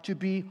God to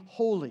be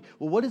holy.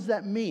 Well, what does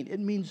that mean? It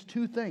means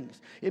 2 things.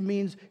 It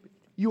means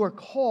you are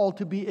called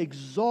to be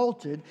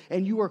exalted,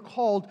 and you are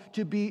called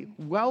to be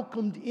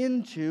welcomed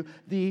into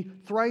the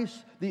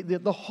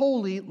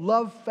holy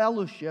love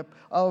fellowship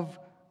of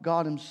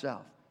God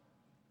Himself.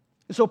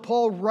 And so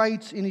Paul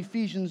writes in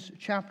Ephesians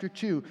chapter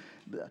 2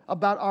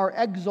 about our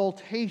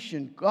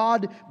exaltation,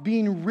 God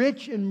being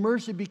rich in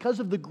mercy because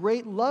of the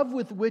great love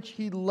with which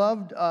He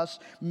loved us,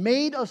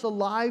 made us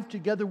alive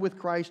together with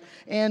Christ,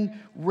 and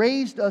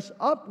raised us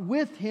up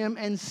with Him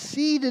and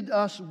seated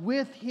us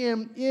with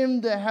Him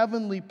in the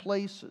heavenly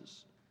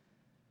places.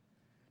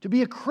 To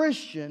be a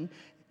Christian,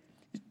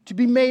 to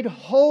be made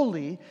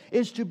holy,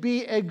 is to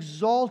be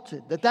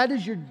exalted. That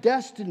is your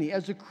destiny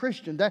as a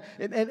Christian.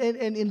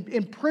 And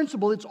in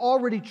principle, it's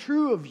already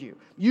true of you.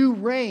 You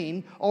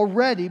reign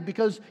already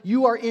because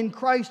you are in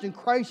Christ, and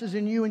Christ is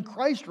in you, and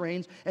Christ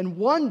reigns. And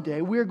one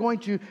day we're going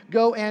to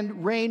go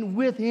and reign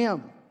with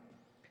Him.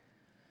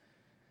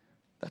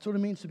 That's what it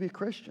means to be a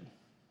Christian.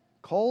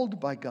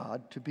 Called by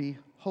God to be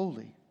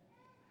holy.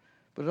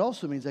 But it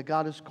also means that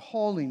God is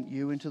calling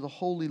you into the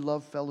holy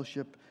love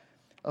fellowship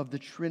of the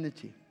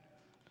Trinity.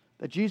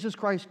 That Jesus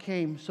Christ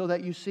came so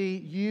that, you see,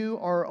 you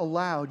are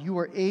allowed, you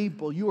are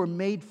able, you are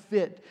made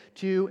fit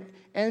to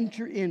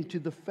enter into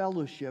the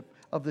fellowship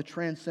of the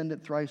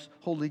transcendent, thrice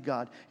holy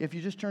God. If you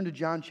just turn to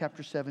John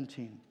chapter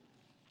 17.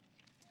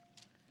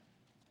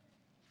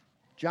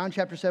 John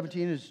chapter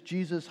 17 is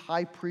Jesus'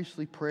 high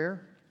priestly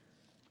prayer.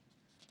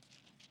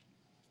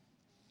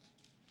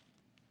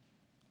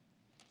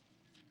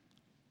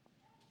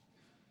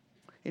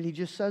 And He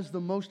just says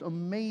the most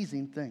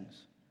amazing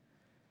things.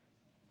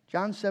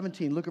 John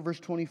 17, look at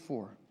verse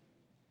 24.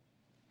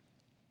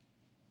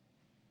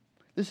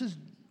 This is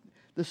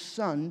the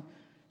Son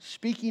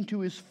speaking to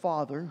His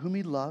Father, whom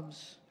He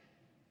loves.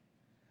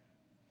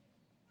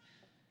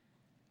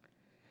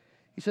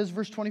 He says,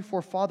 verse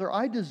 24, "Father,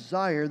 I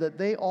desire that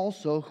they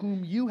also,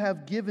 whom You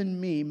have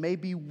given Me, may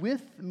be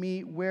with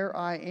Me where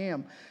I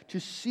am, to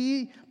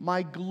see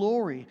My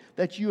glory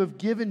that You have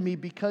given Me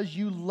because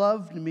You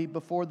loved Me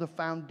before the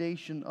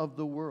foundation of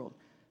the world."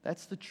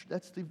 That's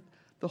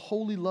the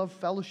holy love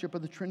fellowship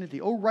of the Trinity.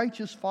 "O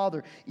righteous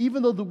Father,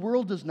 even though the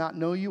world does not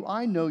know You,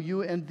 I know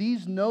You, and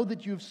these know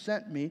that You have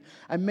sent Me.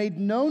 I made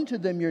known to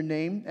them Your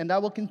name, and I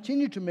will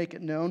continue to make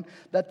it known,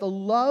 that the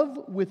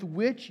love with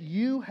which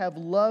You have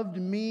loved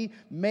Me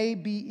may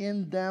be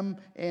in them,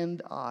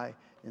 and I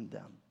in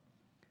them."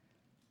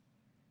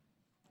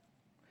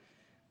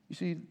 You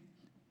see,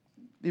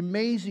 the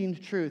amazing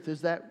truth is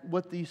that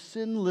what the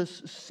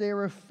sinless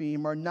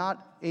seraphim are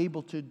not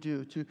able to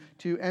do,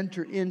 to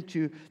enter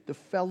into the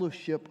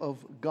fellowship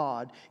of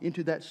God,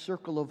 into that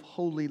circle of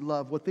holy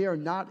love, what they are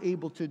not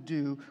able to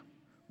do,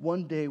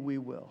 one day we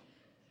will.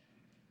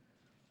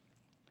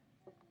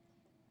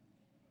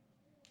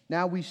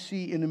 Now we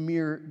see in a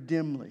mirror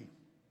dimly,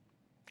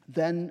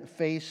 then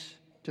face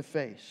to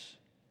face.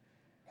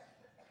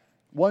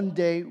 One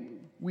day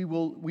we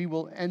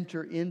will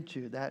enter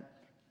into that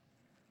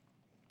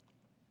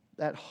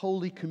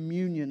holy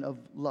communion of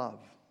love.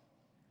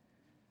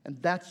 And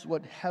that's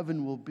what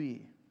heaven will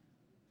be.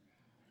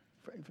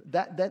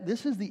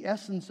 This is the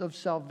essence of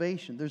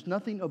salvation. There's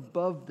nothing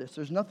above this.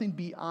 There's nothing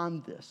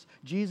beyond this.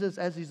 Jesus,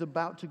 as he's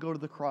about to go to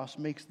the cross,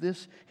 makes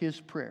this his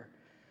prayer.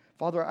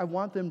 Father, I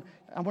want them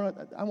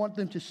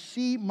to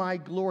see my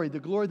glory, the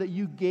glory that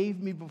you gave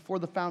me before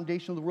the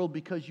foundation of the world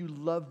because you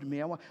loved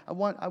me. I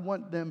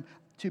want them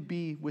to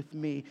be with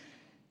me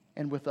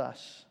and with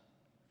us.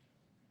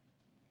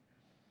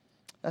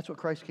 That's what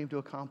Christ came to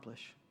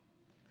accomplish.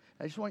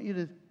 I just want you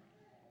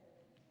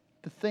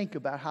to think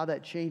about how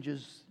that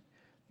changes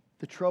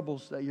the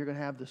troubles that you're going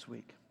to have this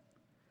week.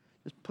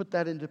 Just put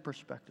that into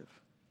perspective.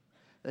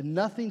 That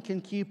nothing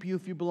can keep you,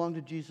 if you belong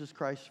to Jesus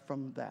Christ,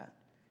 from that.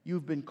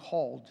 You've been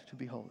called to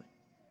be holy.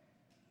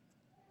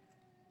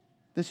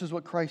 This is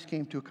what Christ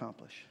came to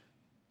accomplish.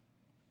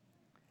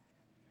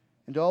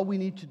 And all we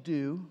need to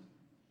do,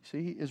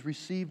 see, is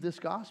receive this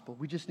gospel.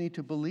 We just need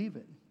to believe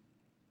it,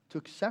 to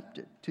accept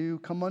it, to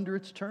come under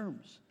its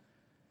terms.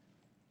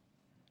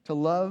 To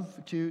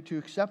love, to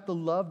accept the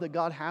love that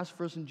God has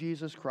for us in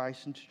Jesus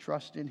Christ and to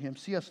trust in Him.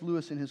 C.S.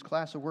 Lewis, in his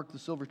class of work, The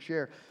Silver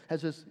Chair,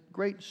 has this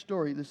great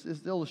story, this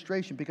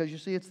illustration, because you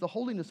see, it's the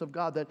holiness of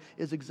God that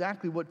is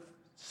exactly what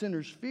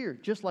sinners fear,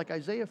 just like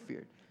Isaiah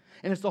feared.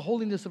 And it's the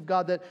holiness of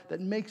God that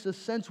makes us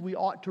sense we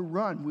ought to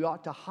run, we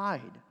ought to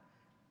hide.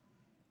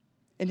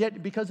 And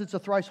yet, because it's a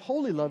thrice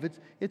holy love,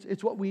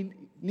 it's what we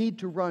need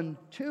to run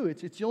to.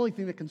 It's the only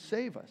thing that can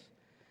save us.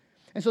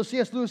 And so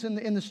C.S. Lewis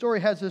in the story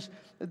has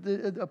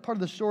a part of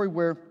the story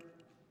where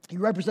he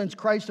represents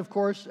Christ, of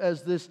course,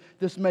 as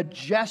this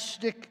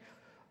majestic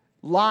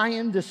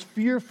lion, this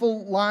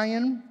fearful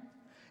lion.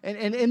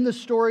 And in the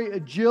story,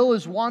 Jill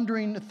is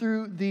wandering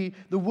through the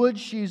woods.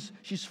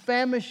 She's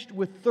famished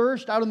with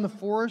thirst out in the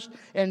forest.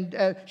 And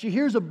she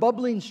hears a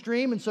bubbling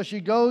stream, and so she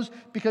goes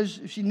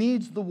because she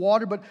needs the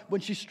water. But when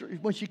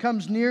she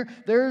comes near,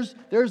 there's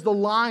the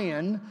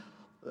lion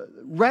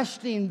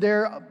resting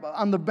there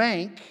on the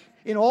bank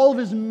in all of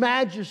his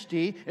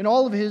majesty, in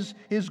all of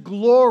his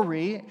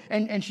glory,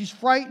 and she's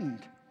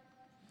frightened.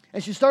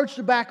 And she starts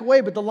to back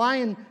away, but the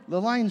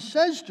lion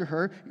says to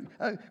her,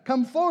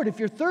 come forward. If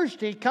you're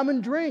thirsty, come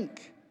and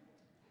drink.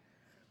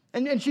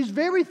 And she's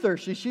very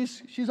thirsty.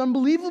 She's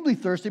unbelievably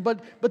thirsty,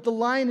 but the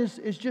lion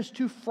is just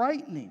too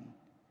frightening.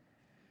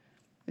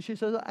 And she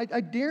says,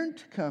 I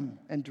daren't come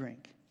and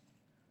drink.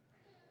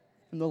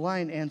 And the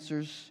lion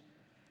answers,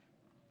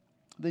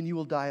 then you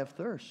will die of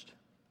thirst.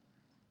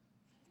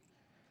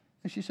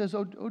 And she says,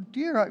 oh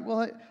dear,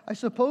 I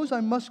suppose I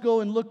must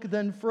go and look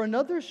then for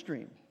another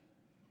stream.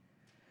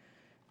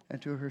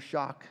 And to her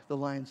shock, the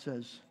lion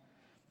says,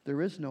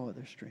 there is no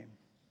other stream.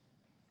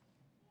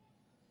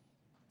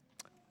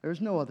 There is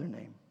no other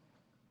name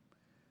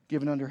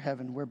given under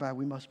heaven whereby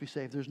we must be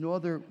saved. There's no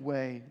other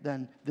way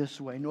than this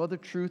way, no other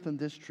truth than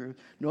this truth,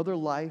 no other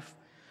life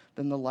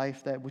than the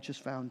life that which is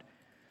found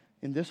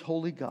in this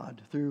holy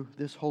God through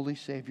this holy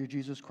Savior,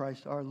 Jesus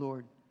Christ our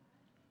Lord.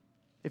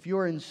 If you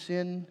are in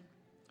sin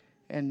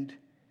and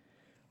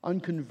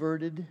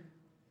unconverted,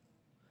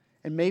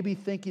 and maybe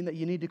thinking that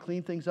you need to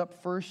clean things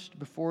up first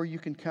before you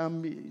can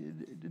come,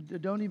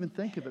 don't even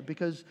think of it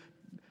because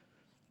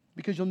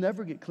you'll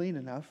never get clean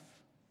enough.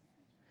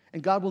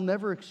 And God will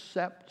never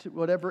accept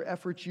whatever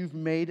efforts you've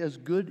made as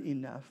good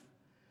enough.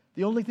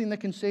 The only thing that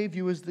can save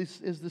you is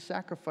the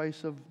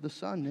sacrifice of the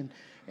Son.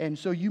 And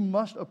so you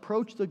must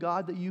approach the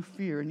God that you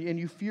fear, and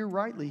you fear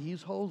rightly.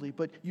 He's holy,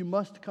 but you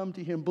must come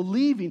to Him,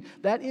 believing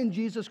that in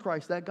Jesus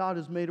Christ, that God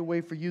has made a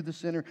way for you, the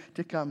sinner,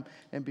 to come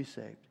and be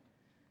saved.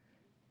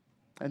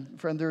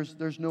 And friend,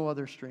 there's no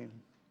other stream.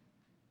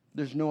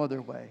 There's no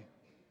other way.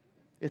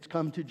 It's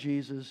come to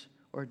Jesus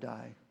or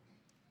die.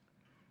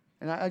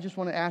 And I just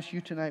want to ask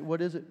you tonight,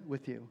 what is it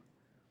with you?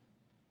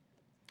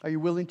 Are you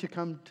willing to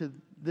come to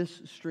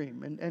this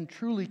stream and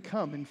truly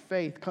come in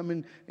faith,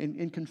 come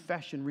in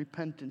confession,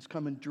 repentance,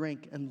 come and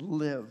drink and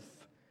live?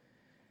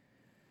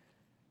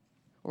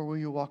 Or will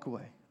you walk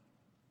away?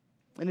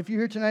 And if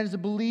you're here tonight as a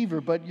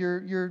believer, but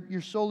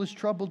your soul is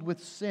troubled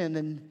with sin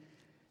and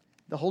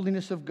the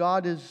holiness of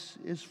God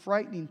is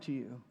frightening to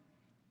you,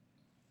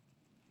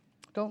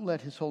 don't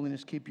let His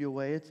holiness keep you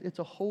away. It's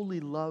a holy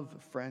love,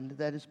 friend,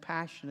 that is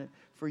passionate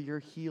for your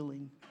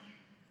healing.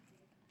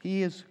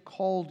 He has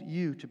called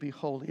you to be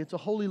holy. It's a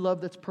holy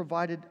love that's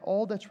provided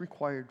all that's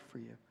required for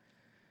you.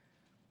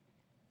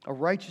 A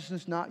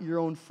righteousness not your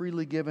own,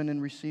 freely given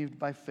and received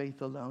by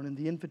faith alone. And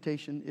the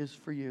invitation is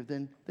for you.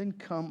 Then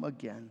come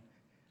again.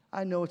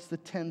 I know it's the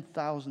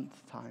 10,000th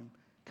time.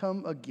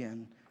 Come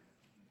again.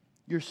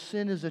 Your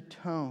sin is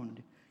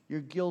atoned.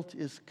 Your guilt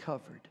is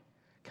covered.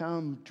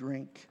 Come,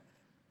 drink,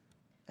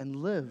 and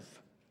live,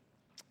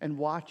 and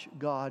watch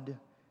God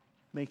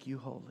make you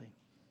holy.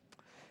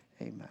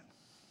 Amen.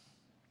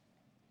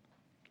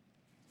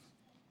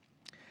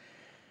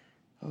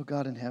 Oh,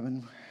 God in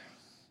heaven,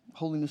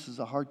 holiness is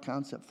a hard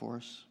concept for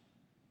us.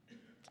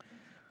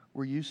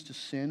 We're used to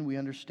sin. We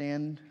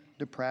understand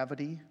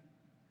depravity.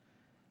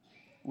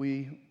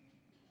 We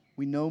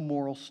know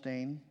moral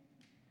stain.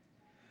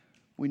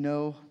 We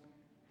know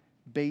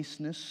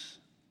baseness,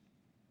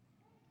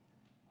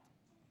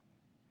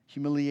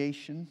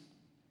 humiliation,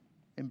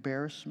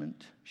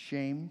 embarrassment,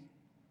 shame.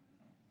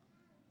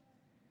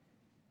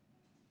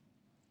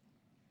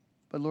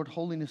 But Lord,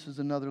 holiness is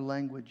another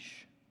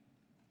language.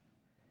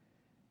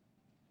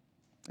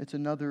 It's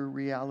another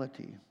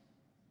reality.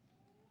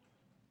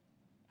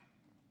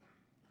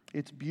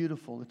 It's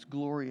beautiful. It's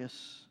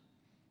glorious.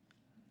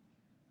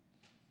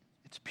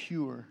 It's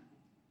pure.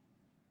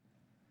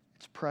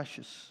 It's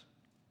precious.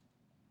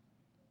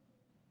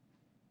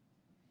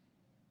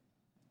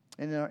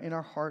 And in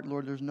our heart,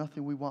 Lord, there's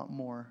nothing we want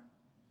more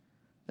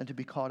than to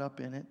be caught up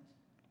in it.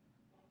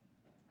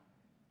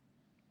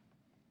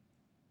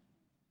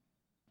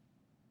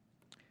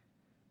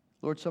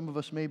 Lord, some of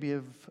us maybe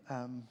have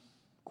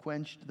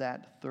quenched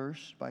that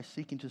thirst by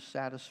seeking to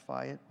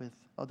satisfy it with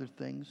other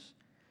things: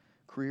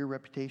 career,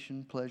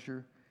 reputation,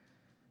 pleasure,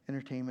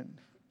 entertainment.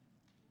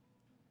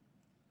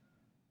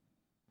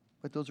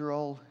 But those are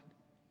all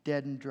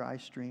dead and dry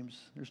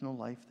streams. There's no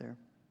life there.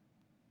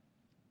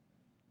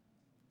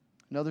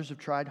 And others have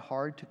tried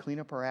hard to clean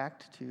up our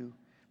act, to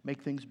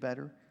make things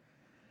better.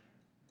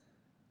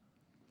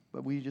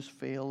 But we just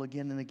fail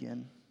again and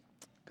again.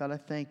 God, I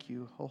thank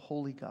you, oh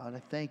holy God, I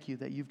thank you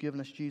that you've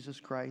given us Jesus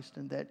Christ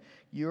and that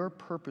your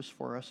purpose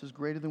for us is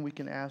greater than we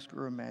can ask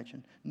or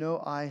imagine.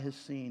 No eye has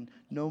seen,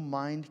 no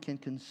mind can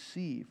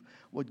conceive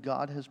what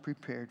God has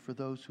prepared for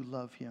those who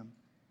love him.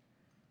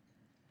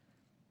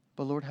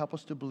 But Lord, help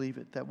us to believe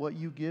it, that what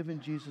you give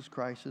in Jesus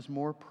Christ is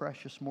more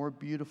precious, more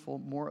beautiful,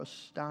 more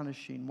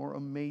astonishing, more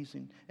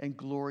amazing and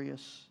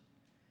glorious,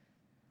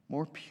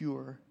 more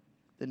pure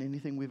than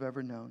anything we've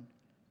ever known.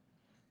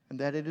 And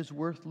that it is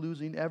worth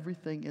losing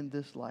everything in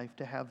this life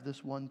to have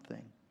this one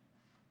thing.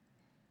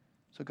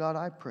 So God,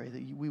 I pray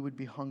that we would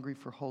be hungry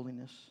for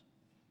holiness,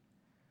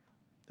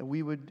 that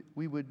we would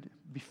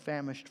be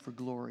famished for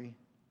glory,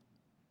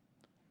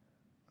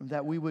 and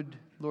that we would,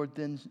 Lord,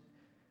 then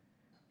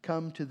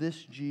come to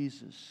this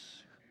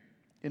Jesus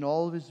in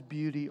all of his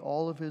beauty,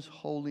 all of his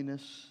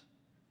holiness,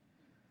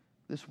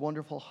 this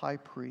wonderful high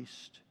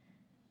priest,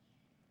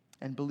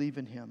 and believe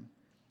in him,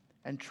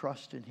 and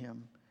trust in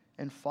him,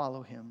 and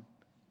follow him,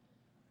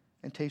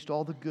 and taste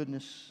all the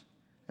goodness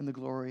and the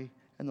glory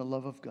and the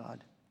love of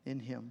God in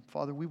him.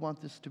 Father, we want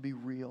this to be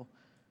real,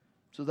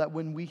 so that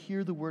when we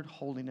hear the word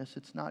holiness,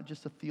 it's not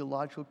just a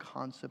theological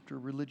concept or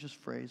religious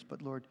phrase,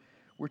 but Lord,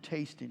 we're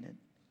tasting it.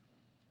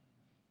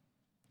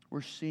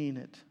 We're seeing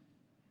it,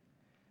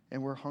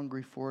 and we're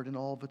hungry for it in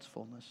all of its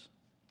fullness.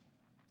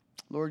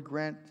 Lord,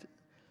 grant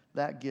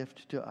that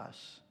gift to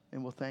us,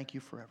 and we'll thank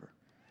you forever.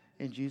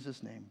 In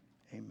Jesus' name,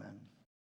 amen.